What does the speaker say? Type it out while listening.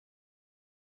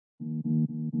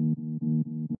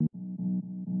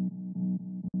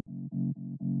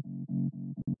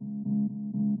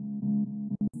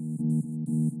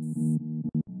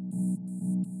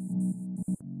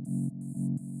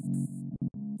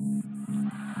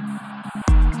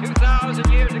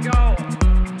Years ago,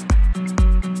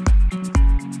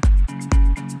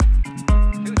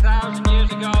 2,000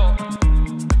 years ago,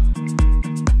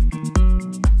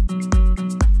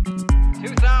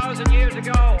 2,000 years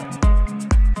ago,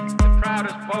 the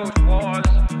proudest boast was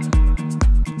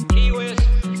Civis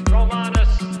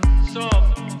Romanus Sum.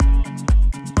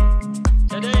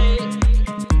 Today,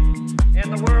 in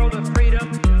the world of freedom,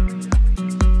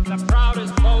 the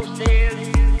proudest boast is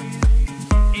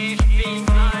Ich bin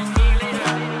ein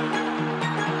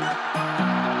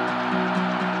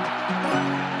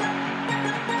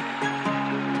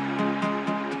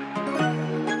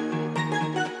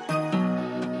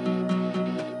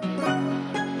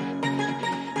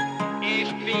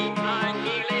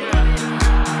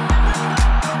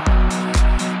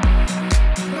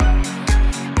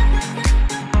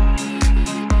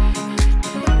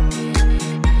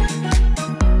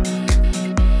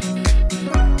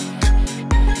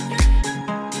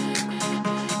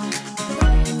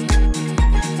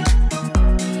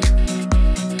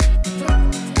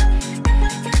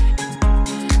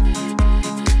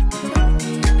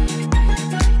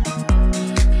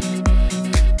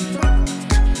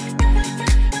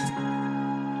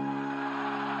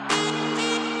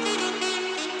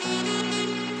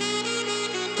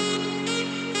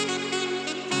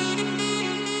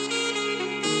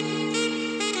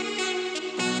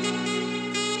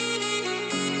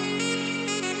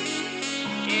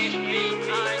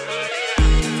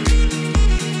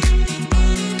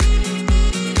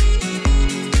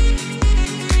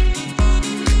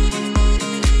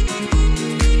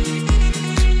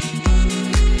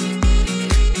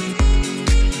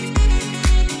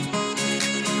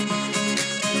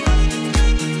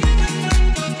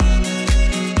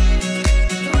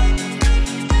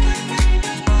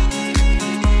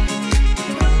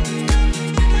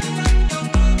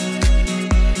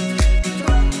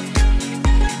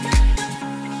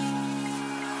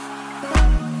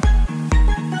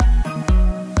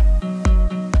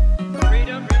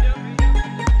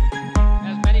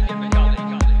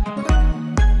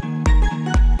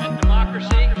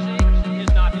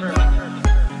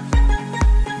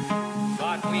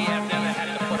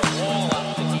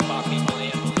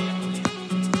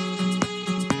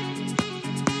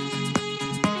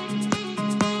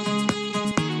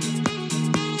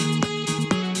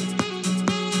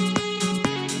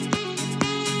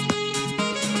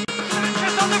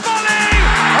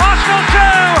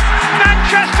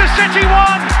City 1,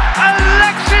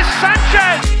 Alexis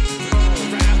Sanchez.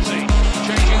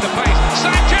 Changing the pace.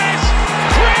 Sanchez,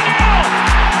 3-0.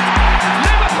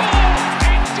 Liverpool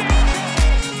in danger.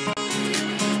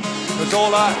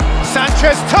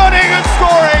 Sanchez turning and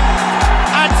scoring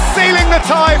and sealing the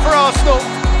tie for Arsenal.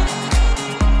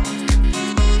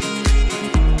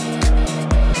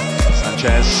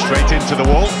 Sanchez straight into the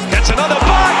wall. Gets another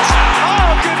bite.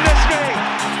 Oh, goodness me.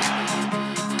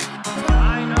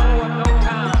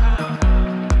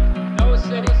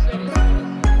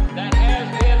 That has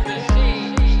been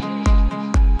besieged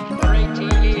for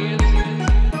 18 years,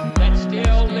 that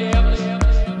still lives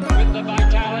with the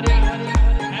vitality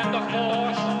and the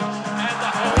force and the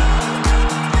hope.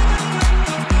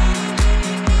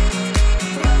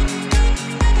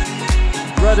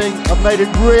 Reading have made it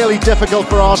really difficult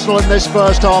for Arsenal in this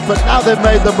first half, but now they've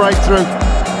made the breakthrough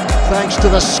thanks to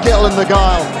the skill and the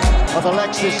guile of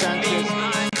Alexis Sanchez.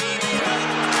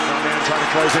 Trying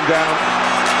to close him down.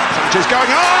 Sanchez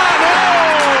going on! Oh!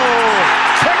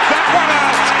 Pick that one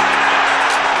out!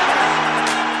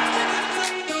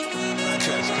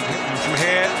 Sanchez can hit him from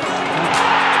here.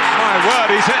 My word,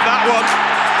 he's hit that one.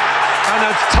 And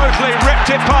has totally ripped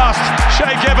it past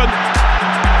Shea Given.